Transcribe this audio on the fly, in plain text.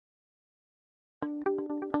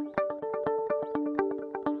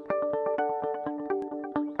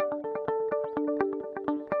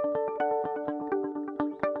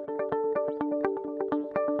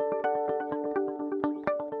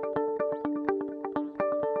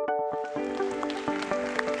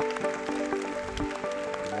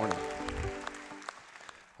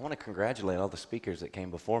congratulate all the speakers that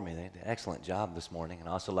came before me. They did an excellent job this morning. And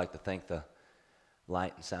I'd also like to thank the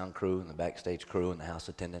light and sound crew and the backstage crew and the house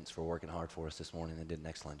attendants for working hard for us this morning. They did an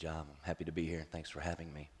excellent job. I'm happy to be here. Thanks for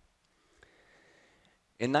having me.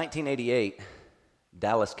 In 1988,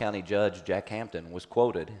 Dallas County Judge Jack Hampton was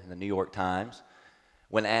quoted in the New York Times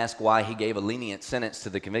when asked why he gave a lenient sentence to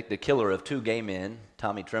the convicted killer of two gay men,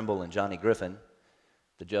 Tommy Trimble and Johnny Griffin.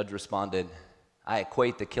 The judge responded, "I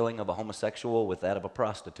equate the killing of a homosexual with that of a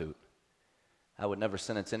prostitute. I would never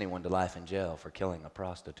sentence anyone to life in jail for killing a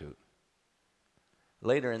prostitute."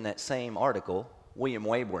 Later in that same article, William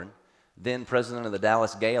Wayborn, then president of the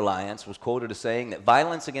Dallas Gay Alliance, was quoted as saying that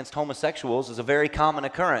violence against homosexuals is a very common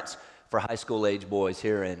occurrence for high school age boys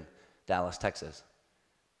here in Dallas, Texas.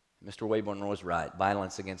 Mr. Wayborn was right.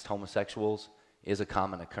 Violence against homosexuals is a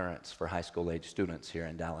common occurrence for high school age students here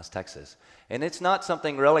in Dallas, Texas. And it's not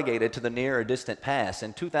something relegated to the near or distant past.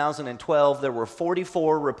 In 2012, there were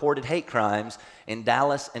 44 reported hate crimes in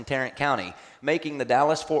Dallas and Tarrant County, making the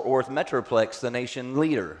Dallas-Fort Worth Metroplex the nation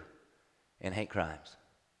leader in hate crimes.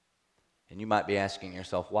 And you might be asking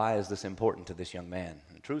yourself, why is this important to this young man?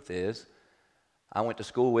 And the truth is, I went to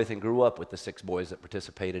school with and grew up with the 6 boys that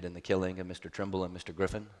participated in the killing of Mr. Trimble and Mr.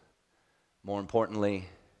 Griffin. More importantly,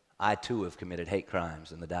 I too have committed hate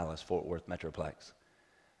crimes in the Dallas-Fort Worth Metroplex.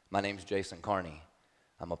 My name's Jason Carney.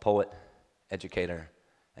 I'm a poet, educator,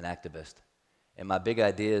 and activist. And my big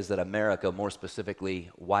idea is that America, more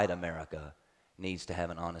specifically white America, needs to have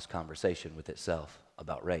an honest conversation with itself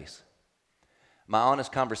about race. My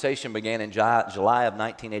honest conversation began in July of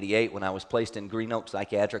 1988 when I was placed in Green Oak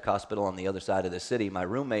Psychiatric Hospital on the other side of the city. My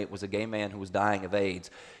roommate was a gay man who was dying of AIDS.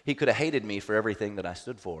 He could have hated me for everything that I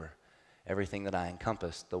stood for, everything that I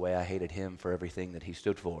encompassed, the way I hated him for everything that he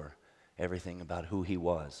stood for, everything about who he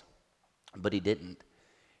was. But he didn't.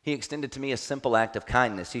 He extended to me a simple act of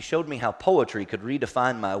kindness. He showed me how poetry could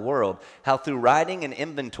redefine my world, how through writing and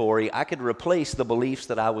inventory I could replace the beliefs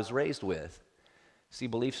that I was raised with. See,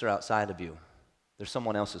 beliefs are outside of you. They're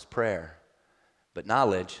someone else's prayer. But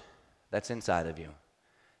knowledge, that's inside of you.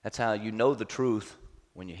 That's how you know the truth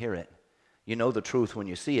when you hear it. You know the truth when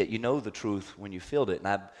you see it. You know the truth when you feel it. And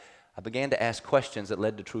I began to ask questions that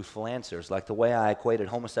led to truthful answers, like the way I equated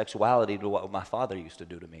homosexuality to what my father used to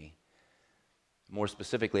do to me. More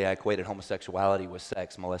specifically, I equated homosexuality with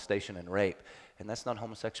sex, molestation, and rape. And that's not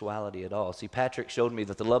homosexuality at all. See, Patrick showed me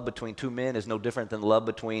that the love between two men is no different than the love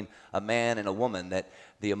between a man and a woman, that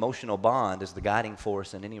the emotional bond is the guiding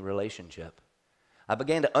force in any relationship. I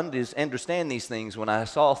began to understand these things when I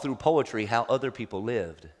saw through poetry how other people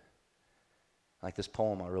lived. Like this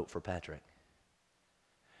poem I wrote for Patrick.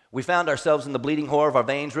 We found ourselves in the bleeding horror of our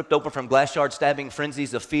veins, ripped open from glass shard stabbing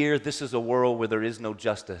frenzies of fear. This is a world where there is no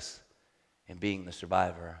justice in being the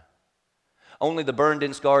survivor. Only the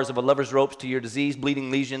burned-in scars of a lover's ropes to your diseased,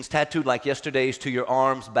 bleeding lesions, tattooed like yesterday's to your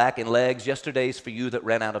arms, back, and legs, yesterday's for you that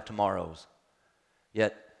ran out of tomorrows.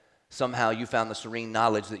 Yet, somehow you found the serene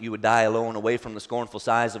knowledge that you would die alone, away from the scornful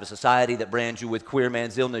sighs of a society that brands you with queer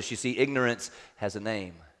man's illness. You see, ignorance has a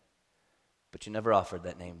name, but you never offered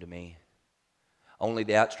that name to me. Only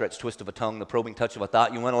the outstretched twist of a tongue, the probing touch of a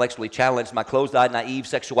thought. You intellectually challenged my closed-eyed, naive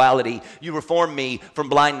sexuality. You reformed me from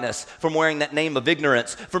blindness, from wearing that name of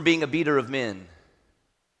ignorance, from being a beater of men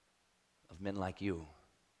like you,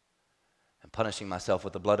 and punishing myself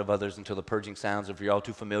with the blood of others until the purging sounds of your all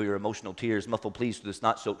too familiar emotional tears muffle pleas through the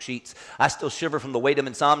snot-soaked sheets. I still shiver from the weight of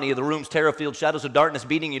insomnia, the room's terror-filled shadows of darkness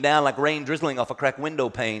beating you down like rain drizzling off a cracked window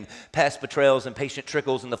pane, past betrayals and patient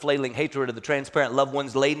trickles and the flailing hatred of the transparent loved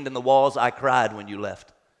ones laden in the walls. I cried when you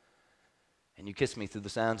left. And you kissed me through the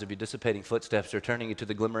sounds of your dissipating footsteps, returning you to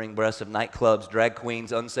the glimmering breasts of nightclubs, drag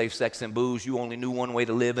queens, unsafe sex, and booze. You only knew one way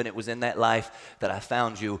to live, and it was in that life that I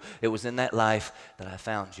found you. It was in that life that I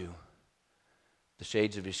found you. The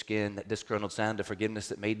shades of your skin, that disgruntled sound of forgiveness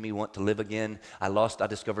that made me want to live again. I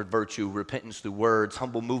discovered virtue, repentance through words.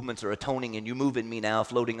 Humble movements are atoning, and you move in me now,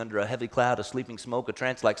 floating under a heavy cloud of sleeping smoke, a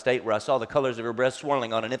trance-like state where I saw the colors of your breast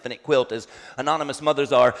swirling on an infinite quilt as anonymous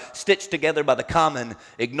mothers are stitched together by the common,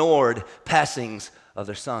 ignored passings of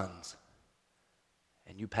their sons.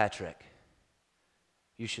 And you, Patrick,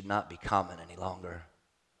 you should not be common any longer.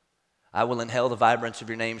 I will inhale the vibrance of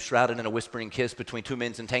your name, shrouded in a whispering kiss between two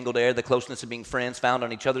men's entangled air, the closeness of being friends found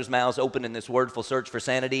on each other's mouths, open in this wordful search for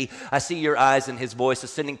sanity. I see your eyes and his voice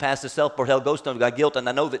ascending past the self-propelled ghost of my guilt, and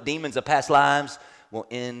I know that demons of past lives will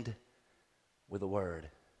end with a word.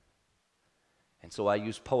 And so I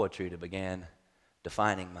used poetry to begin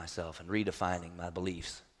defining myself and redefining my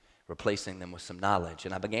beliefs, replacing them with some knowledge.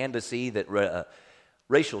 And I began to see that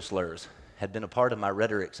racial slurs had been a part of my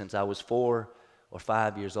rhetoric since I was 4 or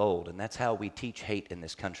 5 years old, and that's how we teach hate in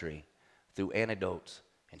this country, through anecdotes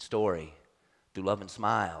and story, through love and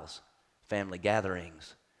smiles, family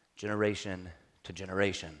gatherings, generation to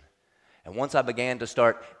generation. And once I began to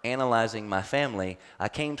start analyzing my family, I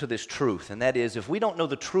came to this truth, and that is, if we don't know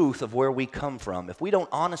the truth of where we come from, if we don't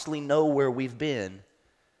honestly know where we've been,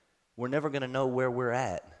 we're never going to know where we're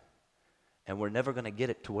at, and we're never going to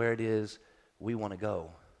get it to where it is we want to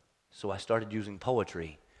go. So I started using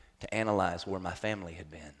poetry to analyze where my family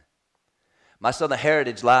had been. My Southern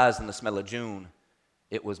heritage lies in the smell of June.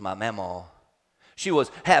 It was my memoir. She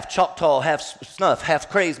was half Choctaw, half snuff, half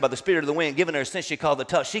crazed by the spirit of the wind, giving her a sense she called the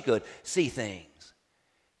touch. She could see things,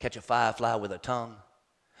 catch a firefly with her tongue.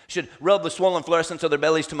 She'd rub the swollen fluorescence of their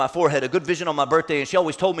bellies to my forehead, a good vision on my birthday, and she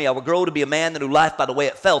always told me I would grow to be a man that knew life by the way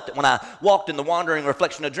it felt, that when I walked in the wandering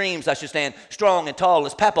reflection of dreams, I should stand strong and tall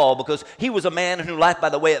as Papaw, because he was a man who knew life by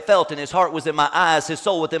the way it felt, and his heart was in my eyes, his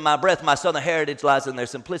soul within my breath. My Southern heritage lies in their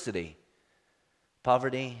simplicity.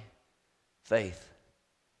 Poverty, faith.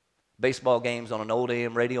 Baseball games on an old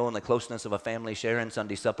AM radio and the closeness of a family sharing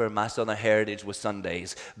Sunday supper. My Southern heritage was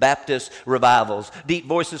Sundays. Baptist revivals. Deep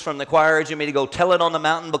voices from the choir urging me to go tell it on the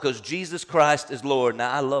mountain because Jesus Christ is Lord. Now,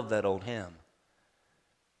 I love that old hymn.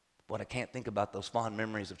 But I can't think about those fond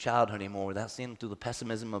memories of childhood anymore without seeing them through the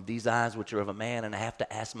pessimism of these eyes which are of a man, and I have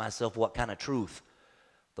to ask myself what kind of truth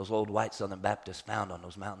those old white Southern Baptists found on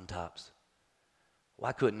those mountaintops.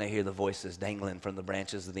 Why couldn't they hear the voices dangling from the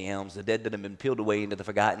branches of the elms, the dead that had been peeled away into the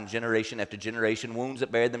forgotten, generation after generation, wounds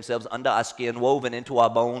that buried themselves under our skin, woven into our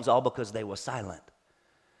bones, all because they were silent,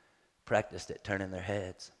 practiced at turning their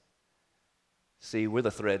heads. See, we're the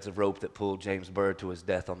threads of rope that pulled James Byrd to his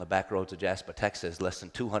death on the back roads of Jasper, Texas, less than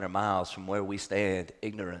 200 miles from where we stand.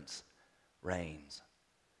 Ignorance reigns.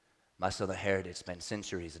 My Southern heritage spent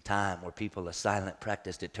centuries of time where people are silent,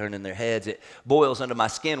 practiced at turning their heads. It boils under my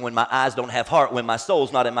skin when my eyes don't have heart, when my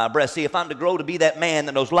soul's not in my breast. See, if I'm to grow to be that man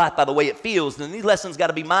that knows life by the way it feels, then these lessons got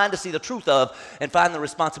to be mine to see the truth of and find the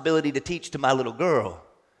responsibility to teach to my little girl.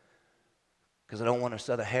 Because I don't want her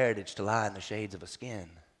Southern heritage to lie in the shades of her skin.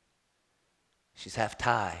 She's half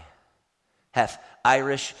Thai, half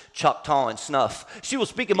Irish, Choctaw, and snuff. She will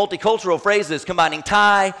speak in multicultural phrases combining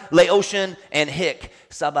Thai, Laotian, and Hick.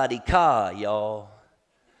 Sabadi ka, y'all.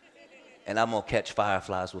 And I'm going to catch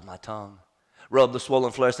fireflies with my tongue. Rub the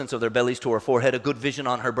swollen fluorescence of their bellies to her forehead, a good vision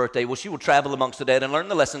on her birthday. Well, she will travel amongst the dead and learn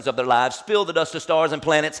the lessons of their lives, spill the dust of stars and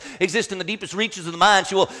planets, exist in the deepest reaches of the mind.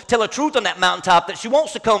 She will tell her truth on that mountaintop, that she won't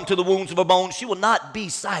succumb to the wounds of her bones. She will not be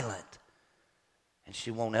silent. And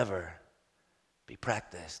she won't ever be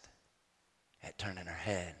practiced at turning her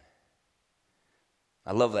head.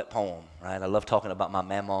 I love that poem, right? I love talking about my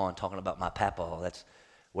mamaw and talking about my papaw. That's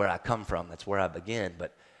where I come from. That's where I begin.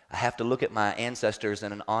 But I have to look at my ancestors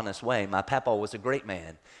in an honest way. My papaw was a great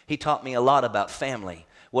man. He taught me a lot about family,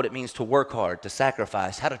 what it means to work hard, to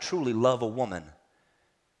sacrifice, how to truly love a woman.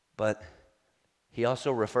 But he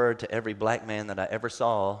also referred to every black man that I ever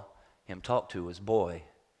saw him talk to as boy,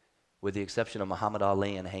 with the exception of Muhammad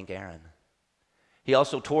Ali and Hank Aaron. He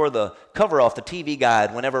also tore the cover off the TV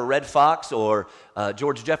guide whenever Red Fox or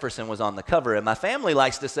George Jefferson was on the cover. And my family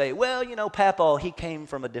likes to say, well, you know, Papaw, he came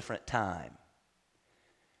from a different time.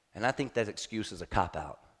 And I think that excuse is a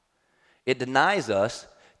cop-out. It denies us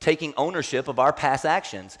taking ownership of our past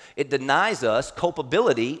actions. It denies us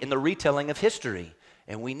culpability in the retelling of history.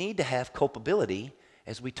 And we need to have culpability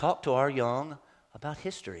as we talk to our young about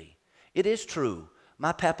history. It is true.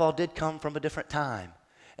 My Papaw did come from a different time.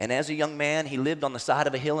 And as a young man, he lived on the side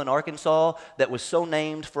of a hill in Arkansas that was so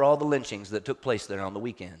named for all the lynchings that took place there on the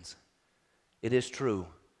weekends. It is true.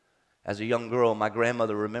 As a young girl, my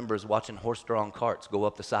grandmother remembers watching horse-drawn carts go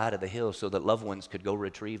up the side of the hill so that loved ones could go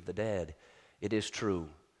retrieve the dead. It is true.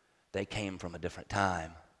 They came from a different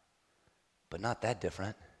time, but not that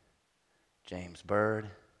different. James Byrd,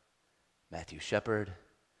 Matthew Shepard,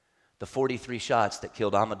 the 43 shots that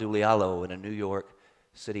killed Amadou Diallo in a New York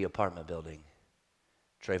City apartment building.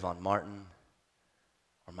 Trayvon Martin,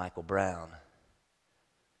 or Michael Brown.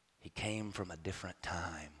 He came from a different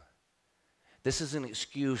time. This is an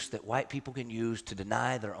excuse that white people can use to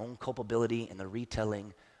deny their own culpability in the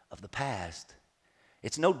retelling of the past.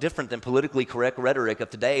 It's no different than politically correct rhetoric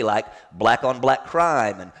of today, like black on black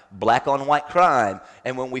crime and black on white crime.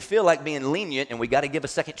 And when we feel like being lenient and we got to give a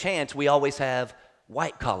second chance, we always have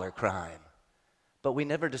white collar crime. But we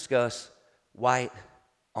never discuss white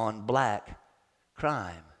on black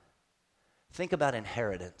crime. Think about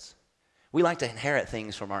inheritance. We like to inherit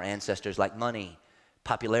things from our ancestors like money,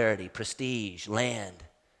 popularity, prestige, land,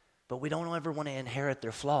 but we don't ever want to inherit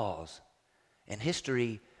their flaws. And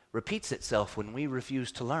history repeats itself when we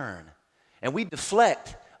refuse to learn. And we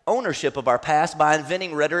deflect ownership of our past by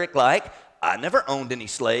inventing rhetoric like, I never owned any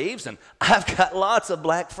slaves, and I've got lots of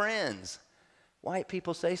black friends. White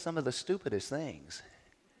people say some of the stupidest things.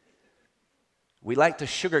 We like to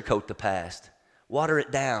sugarcoat the past, water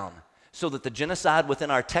it down, so that the genocide within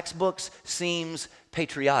our textbooks seems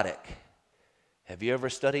patriotic. Have you ever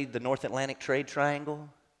studied the North Atlantic Trade Triangle?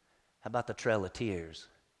 How about the Trail of Tears?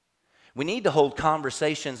 We need to hold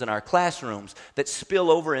conversations in our classrooms that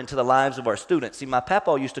spill over into the lives of our students. See, my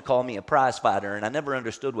papa used to call me a prize fighter, and I never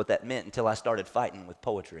understood what that meant until I started fighting with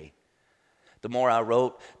poetry. The more I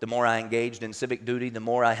wrote, the more I engaged in civic duty, the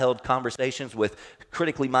more I held conversations with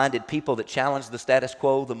critically minded people that challenged the status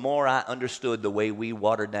quo, the more I understood the way we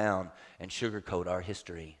water down and sugarcoat our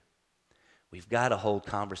history. We've got to hold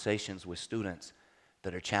conversations with students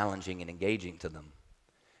that are challenging and engaging to them.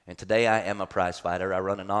 And today I am a prize fighter. I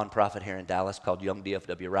run a nonprofit here in Dallas called Young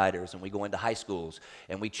DFW Writers, and we go into high schools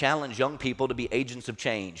and we challenge young people to be agents of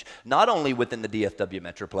change, not only within the DFW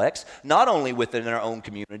Metroplex, not only within their own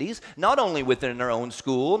communities, not only within their own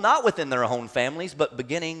school, not within their own families, but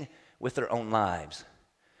beginning with their own lives.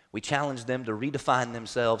 We challenge them to redefine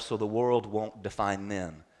themselves so the world won't define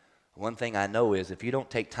them. One thing I know is if you don't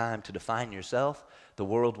take time to define yourself, the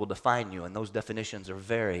world will define you, and those definitions are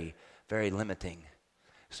very, very limiting.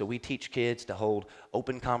 So we teach kids to hold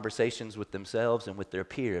open conversations with themselves and with their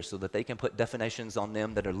peers so that they can put definitions on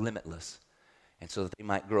them that are limitless and so that they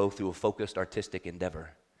might grow through a focused artistic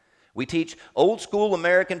endeavor. We teach old school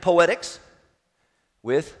American poetics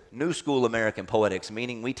with new school American poetics,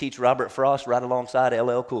 meaning we teach Robert Frost right alongside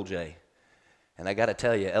LL Cool J. And I got to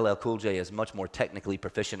tell you, LL Cool J is much more technically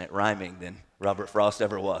proficient at rhyming than Robert Frost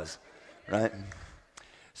ever was, right?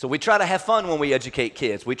 So we try to have fun when we educate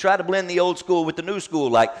kids. We try to blend the old school with the new school,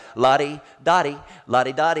 like lottie-dottie,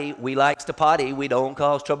 we likes to potty, we don't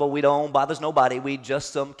cause trouble, we don't bothers nobody, we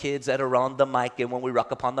just some kids that are on the mic, and when we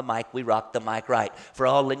rock upon the mic, we rock the mic right. For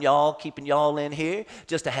all in y'all, keeping y'all in here,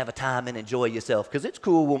 just to have a time and enjoy yourself, because it's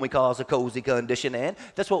cool when we cause a cozy condition, and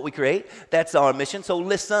that's what we create, that's our mission. So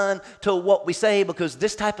listen to what we say, because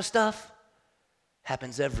this type of stuff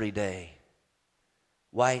happens every day.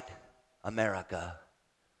 White America.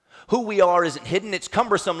 Who we are isn't hidden, it's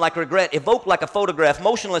cumbersome like regret, evoked like a photograph,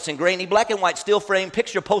 motionless and grainy, black and white still frame,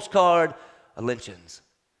 picture postcard, a lynchings.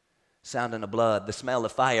 Sounding of blood, the smell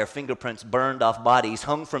of fire, fingerprints burned off bodies,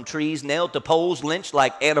 hung from trees, nailed to poles, lynched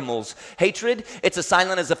like animals. Hatred, it's as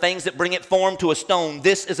silent as the fangs that bring it form to a stone.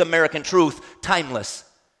 This is American truth, timeless,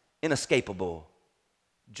 inescapable.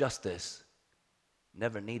 Justice,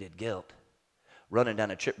 never needed guilt. Running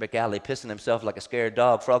down a trip-brick alley, pissing himself like a scared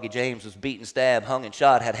dog, Froggy James was beaten, stabbed, hung, and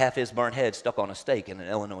shot, had half his burnt head stuck on a stake in an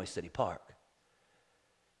Illinois city park.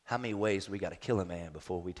 How many ways we got to kill a man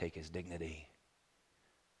before we take his dignity?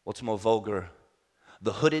 What's more vulgar?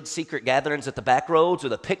 The hooded secret gatherings at the back roads or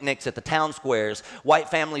the picnics at the town squares? White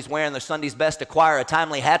families wearing their Sunday's best, acquire a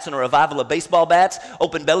timely hats and a revival of baseball bats,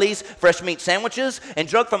 open bellies, fresh meat sandwiches, and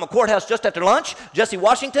drug from a courthouse just after lunch. Jesse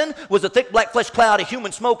Washington was a thick black flesh cloud of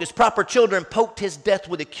human smoke as proper children poked his death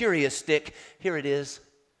with a curious stick. Here it is,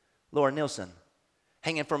 Laura Nielsen,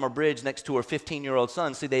 hanging from a bridge next to her 15-year-old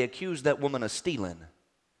son. See, they accused that woman of stealing,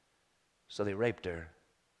 so they raped her.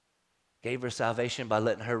 Gave her salvation by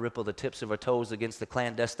letting her ripple the tips of her toes against the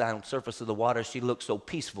clandestine surface of the water. She looked so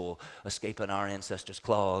peaceful, escaping our ancestors'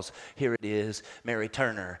 claws. Here it is, Mary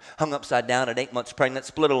Turner, hung upside down at 8 months pregnant,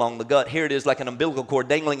 split along the gut. Here it is like an umbilical cord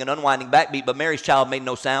dangling an unwinding backbeat, but Mary's child made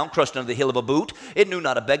no sound, crushed under the heel of a boot. It knew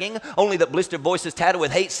not a begging, only that blistered voices tattered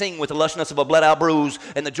with hate sing with the lushness of a bled-out bruise.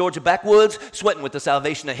 And the Georgia backwoods, sweating with the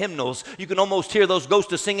salvation of hymnals. You can almost hear those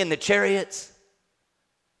ghosts singing the chariots.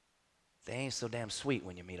 They ain't so damn sweet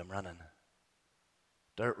when you meet them running.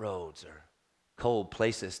 Dirt roads are cold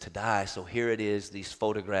places to die. So here it is, these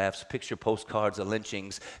photographs, picture postcards of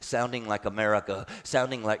lynchings, sounding like America,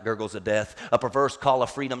 sounding like gurgles of death, a perverse call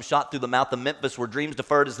of freedom shot through the mouth of Memphis where dreams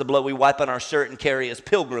deferred as the blood we wipe on our shirt and carry as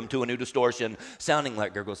pilgrim to a new distortion, sounding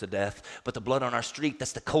like gurgles of death. But the blood on our street,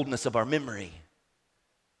 that's the coldness of our memory.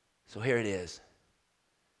 So here it is,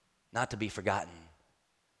 not to be forgotten.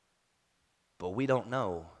 But we don't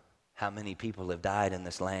know how many people have died in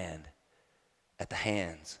this land at the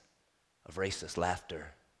hands of racist laughter,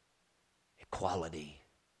 equality,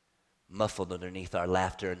 muffled underneath our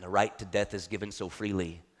laughter, and the right to death is given so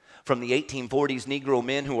freely. From the 1840s, Negro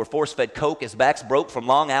men who were force-fed coke as backs broke from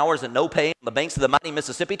long hours and no pay on the banks of the mighty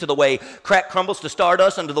Mississippi, to the way crack crumbles to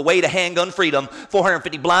stardust, and to the way to handgun freedom.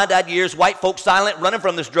 450 blind-eyed years, white folks silent, running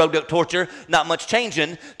from this drug torture, not much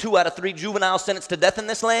changing. 2 out of 3 juveniles sentenced to death in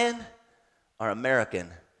this land are American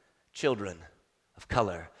children of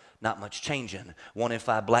color. not much changing. 1 in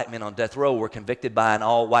 5 black men on death row were convicted by an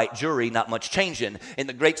all-white jury, not much changing. In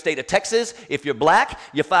the great state of Texas, if you're black,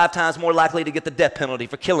 you're 5 times more likely to get the death penalty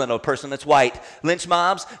for killing a person that's white. Lynch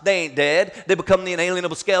mobs, they ain't dead. They become the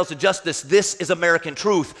inalienable scales of justice. This is American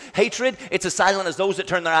truth. Hatred, it's as silent as those that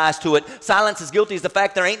turn their eyes to it. Silence as guilty as the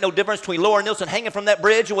fact there ain't no difference between Laura Nielsen hanging from that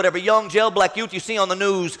bridge or whatever young jail black youth you see on the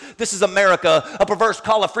news. This is America, a perverse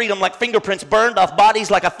call of freedom like fingerprints burned off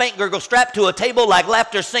bodies, like a faint gurgle strapped to a table, like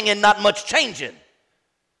laughter singing, not much changing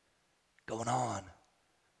going on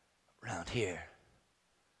around here.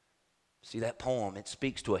 See that poem? It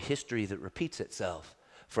speaks to a history that repeats itself.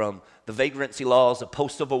 From the vagrancy laws of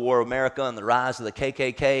post-Civil War America and the rise of the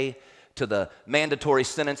KKK to the mandatory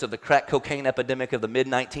sentence of the crack cocaine epidemic of the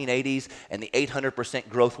mid-1980s and the 800%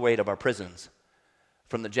 growth rate of our prisons.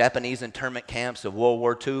 From the Japanese internment camps of World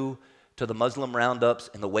War II to the Muslim roundups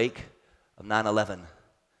in the wake of 9/11.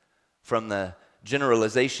 From the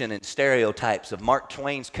generalization and stereotypes of Mark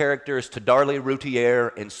Twain's characters to Darlie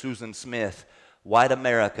Routier and Susan Smith, white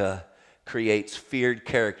America creates feared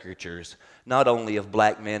caricatures, not only of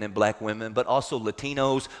black men and black women, but also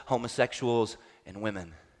Latinos, homosexuals, and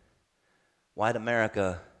women. White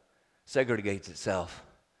America segregates itself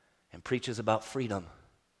and preaches about freedom.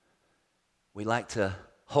 We like to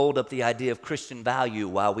hold up the idea of Christian value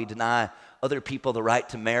while we deny other people the right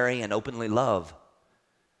to marry and openly love.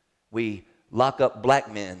 We lock up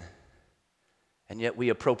black men, and yet we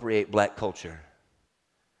appropriate black culture.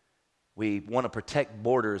 We want to protect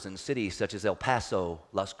borders in cities such as El Paso,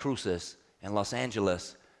 Las Cruces, and Los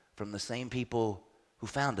Angeles from the same people who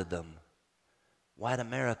founded them. White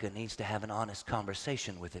America needs to have an honest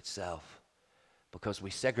conversation with itself because we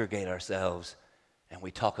segregate ourselves and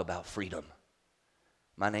we talk about freedom.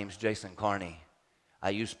 My name's Jason Carney. I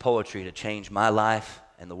use poetry to change my life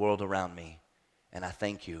and the world around me, and I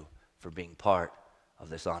thank you for being part of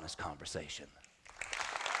this honest conversation.